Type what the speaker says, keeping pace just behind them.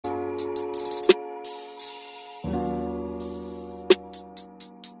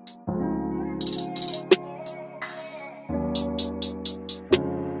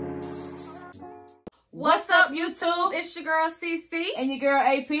YouTube. It's your girl CC. And your girl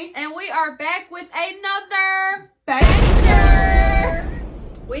AP. And we are back with another banger.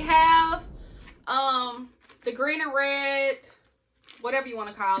 We have the green and red, whatever you want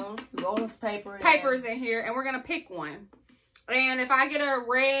to call them. Rolling papers in here, and we're going to pick one. And if I get a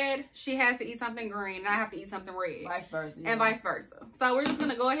red, she has to eat something green, and I have to eat something red. Vice versa. And vice versa. So we're just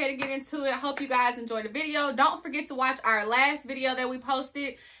going to go ahead and get into it. I hope you guys enjoyed the video. Don't forget to watch our last video that we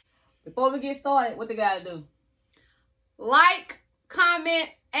posted. Before we get started, what they got to do? Like, comment,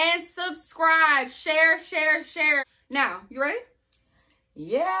 and subscribe. Share. Now, you ready?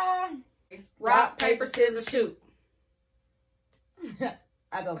 Yeah. Rock, paper, scissors, shoot.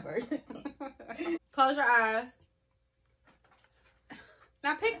 I go first. Close your eyes.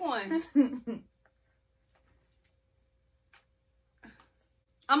 Now pick one.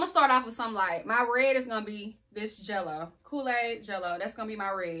 I'm going to start off with something light. My red is going to be this Jello. Kool-Aid Jello. That's going to be my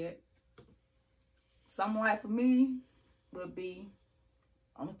red. Something light for me would be,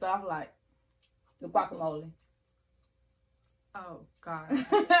 I'm going to start off light. The guacamole. Oh, God.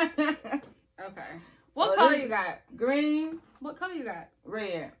 Okay. What color you got? Green. What color you got?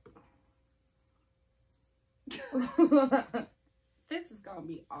 Red. This is going to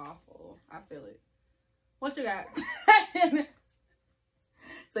be awful. I feel it. What you got?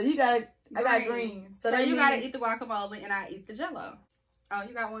 So you got, I got green. So you got to eat the guacamole and I eat the Jello. Oh,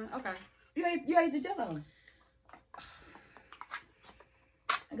 you got one? Okay. You ate the Jello.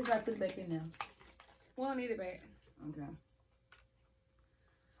 I guess I put it back in now. We don't need it back. Okay.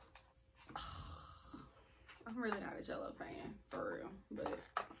 I'm really not a Jello fan, for real, but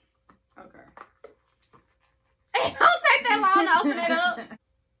okay. Hey, don't take that long to open it up.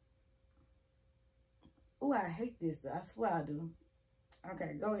 Oh, I hate this stuff. I swear I do.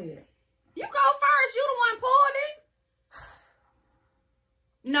 Okay, go ahead. You go first. You the one poured it.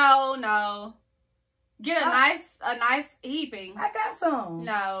 No. Get a nice heaping. I got some.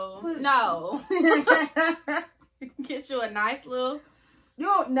 No. Get you a nice little. You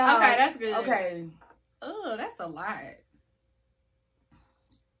don't know. Okay, that's good. Okay. Oh, that's a lot.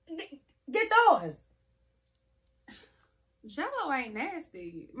 Get yours. Jello ain't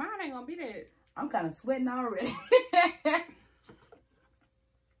nasty. Mine ain't gonna be that. I'm kind of sweating already.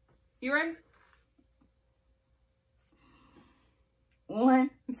 You ready? 1,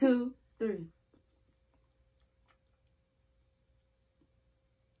 2, 3.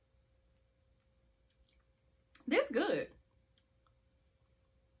 This good.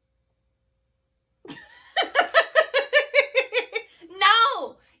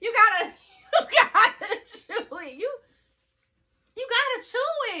 No, you gotta chew it. You gotta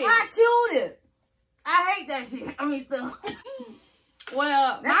chew it. I chewed it. I hate that shit. I mean, stuff.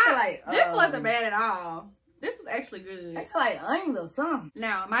 Well, like, this wasn't bad at all. This was actually good. That's like onions or something.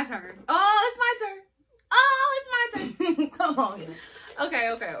 Now, my turn. Oh, it's my turn. Oh, it's my turn. Come on.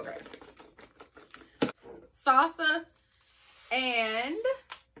 Okay. Salsa and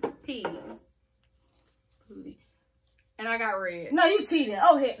peas. And I got red. No, you cheated.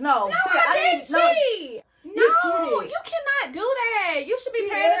 Oh, heck, no. No, I didn't cheat. No, you cannot do that. You should be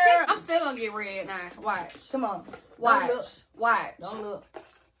paying attention. I'm still gonna get red now. Watch. Come on. Watch. Don't look.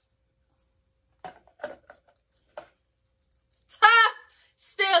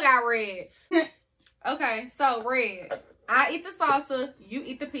 Still got red. Okay, so red. I eat the salsa. You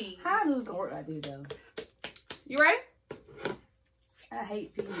eat the peas. How do it gonna work like this though? You ready? I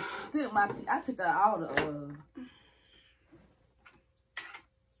hate peas. I picked out all the.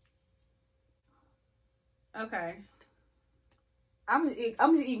 Okay. I'm just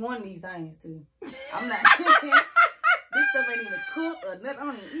eat one of these things too. I'm not. This stuff ain't even cooked or nothing. I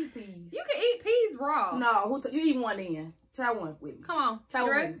don't even eat peas. You can eat peas raw. No, you eat one in. Try one with me. Come on. Try you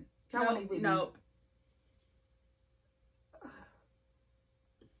one ready? with me. Try one with me. Nope.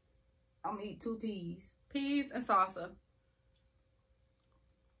 I'm gonna eat 2 peas. Peas and salsa.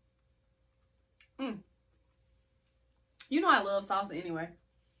 You know I love salsa anyway.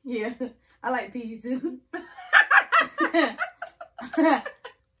 Yeah, I like peas too.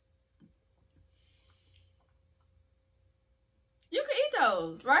 You can eat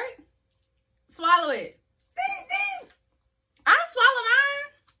those, right? Swallow it. I swallow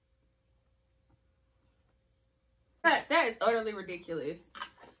mine. That is utterly ridiculous.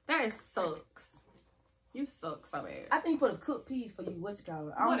 That sucks. You suck so bad. I think for the cooked peas for you, what you call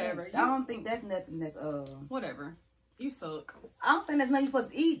it? Whatever. I don't think that's nothing that's Whatever. You suck. I don't think that's nothing you're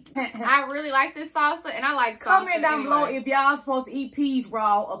supposed to eat. I really like this salsa, and I like salsa. Comment down below if y'all supposed to eat peas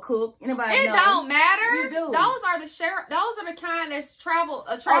raw or cooked. Anybody know? It don't matter. You do. Those are the kind that's travel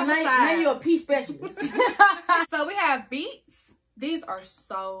Man, you're a pea specialist. So we have beets, These are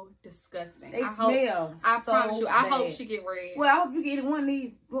so disgusting. They smell. I promise you. I bad. hope she get red. Well, I hope you get one of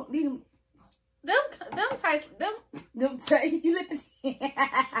these. Them taste them. Them taste. You let the. They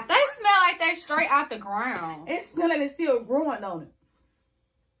smell like they straight out the ground. It smells like it's still growing on it.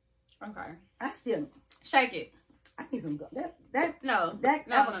 Okay. I still shake it. I need some. No. No.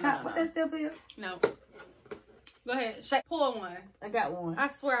 What that still feel? No. Go ahead. Shake. Pour one. I got one. I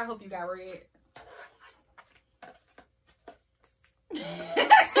swear. I hope you got red. I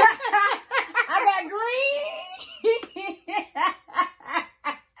got green.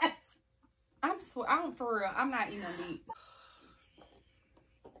 I'm for real. I'm not eating no meat.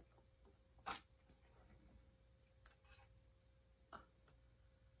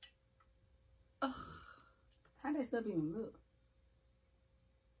 How that stuff even look?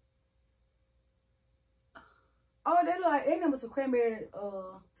 Oh, they look like they number some cranberry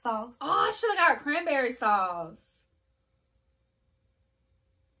sauce. Oh, I should have got cranberry sauce.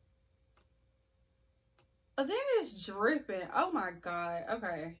 Oh, then it's dripping. Oh my god.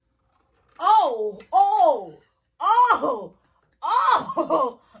 Okay. Oh.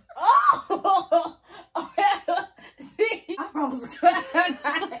 See, I promise. Stir them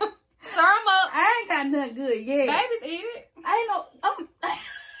up. I ain't got nothing good yet. Babies eat it. I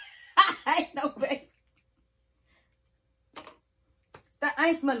ain't no baby. I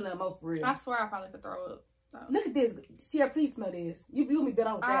ain't smelling no more for real. I swear I probably could throw up. No. Look at this. Sierra, please smell this. You be better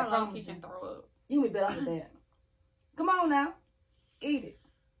off with that. I don't know if he can throw up. You be better off with that. Come on now. Eat it.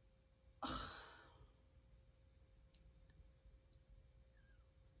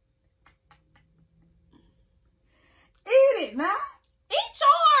 Eat it, now. Eat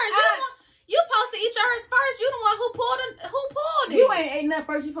yours. You supposed to eat yours first. You the one who pulled it. You ain't ate nothing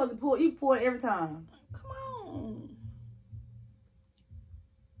first. You supposed to pour. You pour it every time. Come on.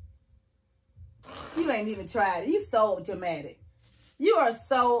 You ain't even tried it. You so dramatic. You are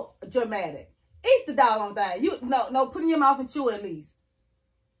so dramatic. Eat the doggone thing. No, put it in your mouth and chew it at least.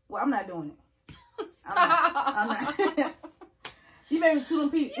 Well, I'm not doing it. Stop. I'm not. You made me chew them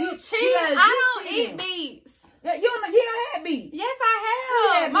beets. You cheat. I don't eat beets. Yeah, you don't have beets. Yes,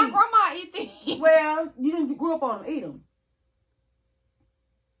 I have. My grandma eat these. Well, you didn't grow up on them. Eat them.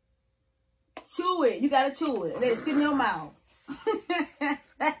 Chew it. You gotta chew it. Let it sit in your mouth.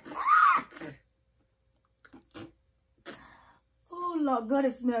 Oh Lord, God,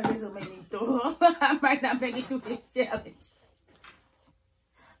 it smells. This will make me throw up. I might not make it through this challenge.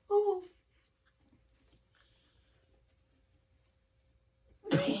 Ooh.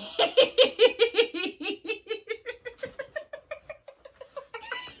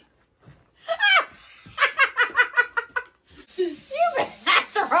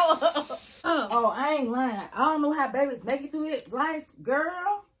 Oh, I ain't lying. I don't know how babies make it through it. Life,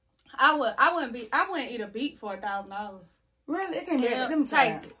 girl. I wouldn't eat a beet for $1,000. Really? It can't be. Yeah, Let me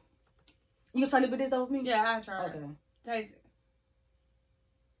taste it. You gonna try to put this over me? Yeah, I'll try. Okay. Taste it.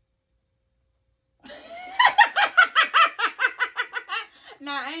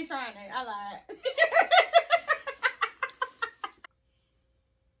 Nah, I ain't trying it. I lied.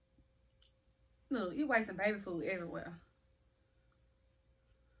 Look, you wasting baby food everywhere.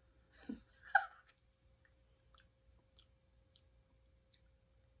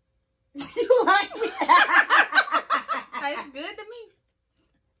 You like it? Tastes good to me.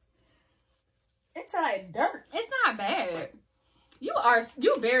 It's like dirt. It's not bad. You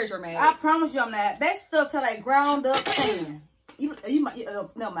very dramatic. I promise you I'm not. That stuff till like ground up sand. You might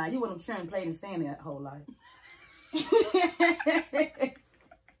never mind. You wouldn't churn played in sand that whole life.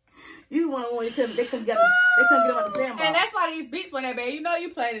 You want to they couldn't get them out the sandbox. And that's why these beats went that bad. You know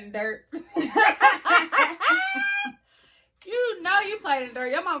you played in dirt. You know you played in dirt.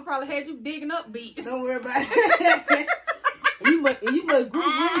 Your mama probably had you digging up beats. Don't worry about it. you must group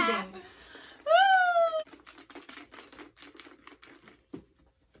then.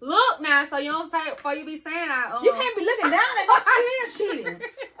 Look now, so you don't say before you be saying You can't be looking down at what you is cheating.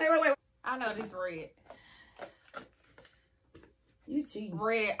 Wait. I know this red. You cheating.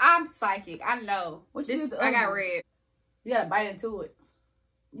 Red. I'm psychic. I know. What you do? I got red. You gotta bite into it.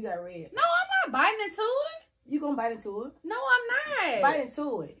 You got red. No, I'm not biting into it. You gonna bite into it? No, I'm not. Bite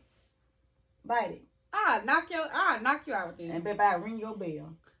into it. Bite it. I'll knock you out with this. And baby, I'll ring your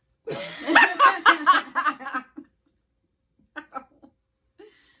bell.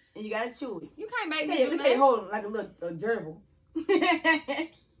 And you gotta chew it. You can't make me You can't hold it like a little gerbil.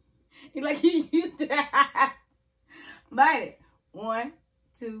 You like you used to. Bite it. 1,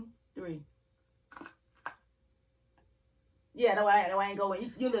 2, 3. Yeah, that way ain't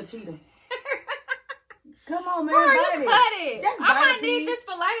going. You little cheater. Come on, man. Girl, bite you cut it. Just I bite might it, need please. this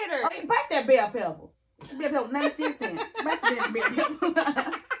for later. Okay, bite that bell pepper. Bell pepper, 96 cents. Back to bell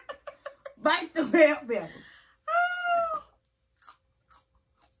pepper. Back to bell pepper.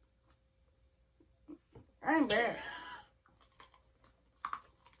 I ain't bad.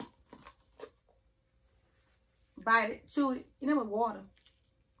 Bite it, chew it. You know with water.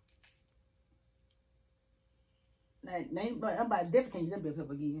 Now, I'm about to definitely can't use that bell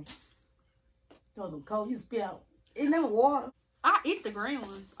pepper again. Throw some cold, you spit out. It never water. I eat the green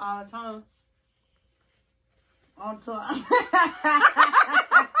ones all the time. On time.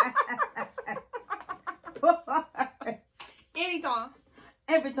 Anytime.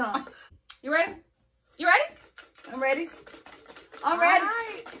 Every time. You ready? You ready? I'm ready. I'm ready.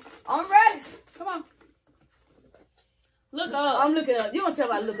 Right. I'm ready. Come on. Look up. I'm looking up. You don't tell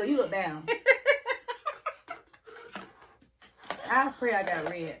me I look up. You look down. I pray I got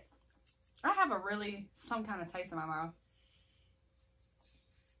red. I have some kind of taste in my mouth.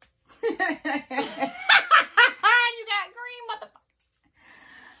 You got green, motherfucker.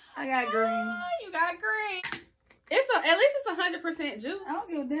 I got green. You got green. At least it's 100% juice. I don't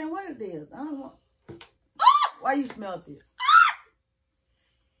give a damn what it is. I don't want. Why you smelled it?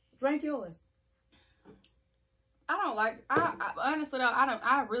 Drink yours. I don't like. I honestly though,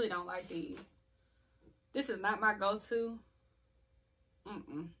 I really don't like these. This is not my go-to.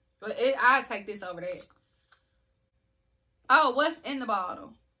 But I take this over there. Oh, what's in the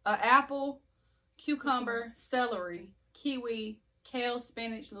bottle? An apple, cucumber, celery, kiwi, kale,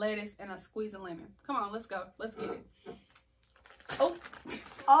 spinach, lettuce, and a squeeze of lemon. Come on, let's go. Let's get it.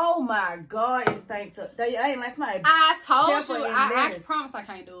 Oh my God, it's thanks to I ain't like somebody. I told you. I lettuce. promise I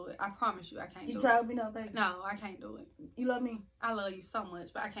can't do it. I promise you I can't do it. You try with me though, baby? No, I can't do it. You love me? I love you so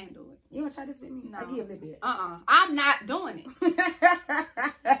much, but I can't do it. You wanna try this with me? No. I give you a little bit. I'm not doing it.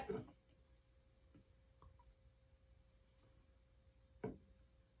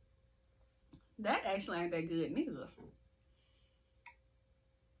 That actually ain't that good neither.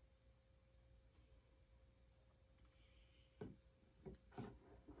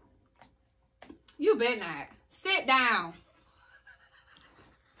 You bet not. Sit down.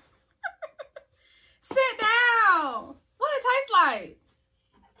 Sit down. What it tastes like?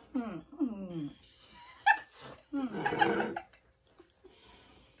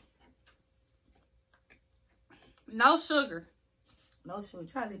 No sugar. No sugar.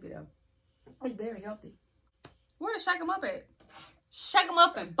 Try a little bit of. It's very healthy. Where to shake them up at? Shake them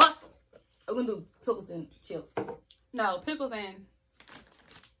up and bust them. I'm gonna do pickles and chips. No, pickles and...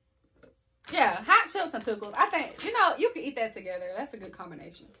 Yeah, hot chips and pickles. I think, you can eat that together. That's a good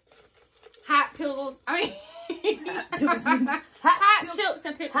combination. Hot pickles. I mean... hot chips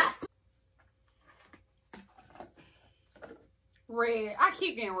and pickles. Hot. Red. I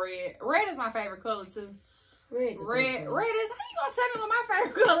keep getting red. Red is my favorite color, too. Red is... How you gonna tell me what my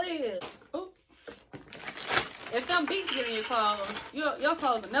favorite color is? Ooh. If them beats get in your clothes, your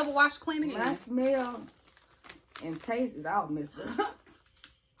clothes will never wash clean again. My smell and taste is all messed up.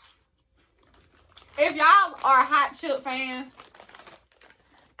 If y'all are hot chip fans,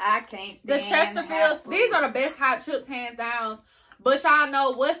 I can't stand the Chesterfields, these are the best hot chips, hands down. But y'all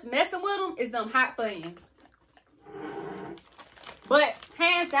know what's messing with them is them hot Funyuns. But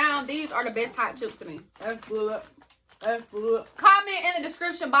hands down, these are the best hot chips to me. That's good. That's good. Comment in the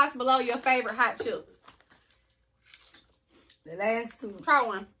description box below your favorite hot chips. The last two. Try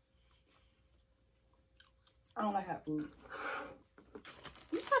one. I don't like hot food.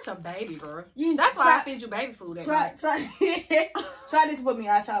 You're such a baby, bro. That's why I feed you baby food. Try this for me.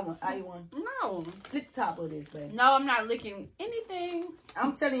 I try one. I eat one. No. Lick the top of this, baby. No, I'm not licking anything.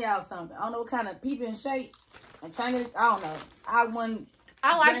 I'm telling y'all something. I don't know what kind of peeping shape. I'm trying to. I don't know.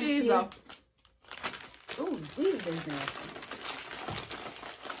 I like these though. Ooh, Jesus, that's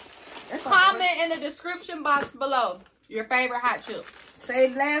nasty. Comment in the description box below your favorite hot chip. Say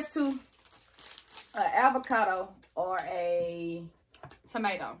the last two. Avocado or a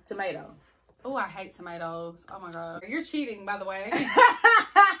tomato. Oh, I hate tomatoes. Oh my God. You're cheating, by the way.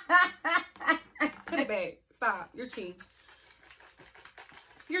 Put it back. Stop. You're cheating.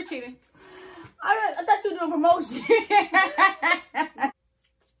 You're cheating. I thought you were doing promotion.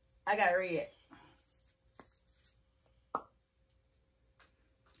 I got red.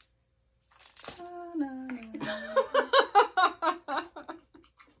 Oh, no.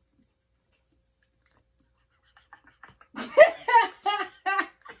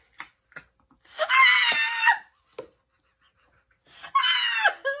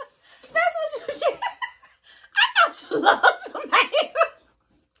 Love tomato.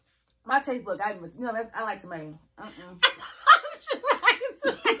 My taste bud, I like tomato.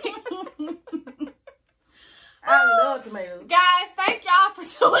 I love tomatoes. Guys, thank y'all for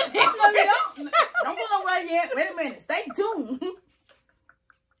tuning in. Don't go nowhere. right yet. Wait a minute. Stay tuned.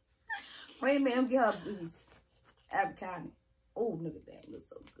 Wait a minute. Let me get her these avocado. Oh, look at that. It looks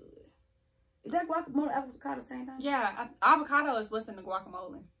so good. Is that guacamole avocado the same thing? Yeah, avocado is what's in the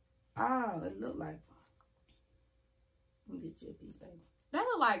guacamole. Oh, it look like. Let me get you a piece, baby. That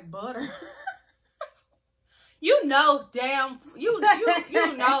look like butter. You know, damn. You know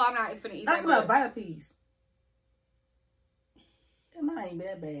I'm not finna eat that. I smell butter piece. That mine ain't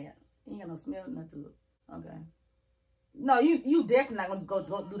that bad. Ain't got no smell, nothing to it. Okay. No, you definitely not gonna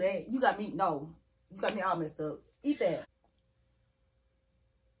go do that. You got me. No, you got me all messed up. Eat that.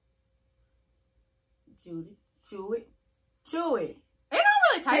 Judy, chew it. Chew it. It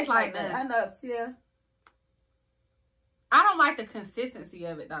don't really taste like that. I know, yeah. I don't like the consistency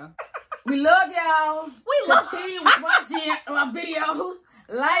of it though. We love y'all. We love you watching our videos.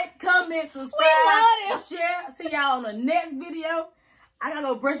 Like, comment, subscribe, we love share. See y'all on the next video. I gotta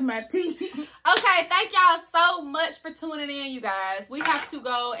go brush my teeth. Okay, thank y'all so much for tuning in, you guys. We have to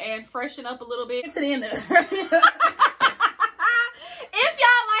go and freshen up a little bit. To the end of it. If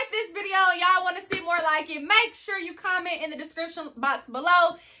y'all like this video and y'all want to see more like it, make sure you comment in the description box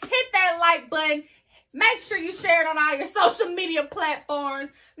below. Hit that like button. Make sure you share it on all your social media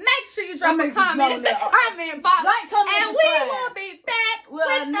platforms. Make sure you drop a comment in the comment box. Like, comment, and we will be back with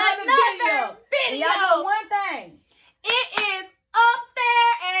another video. And y'all know one thing. It is up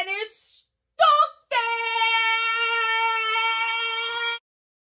there and it's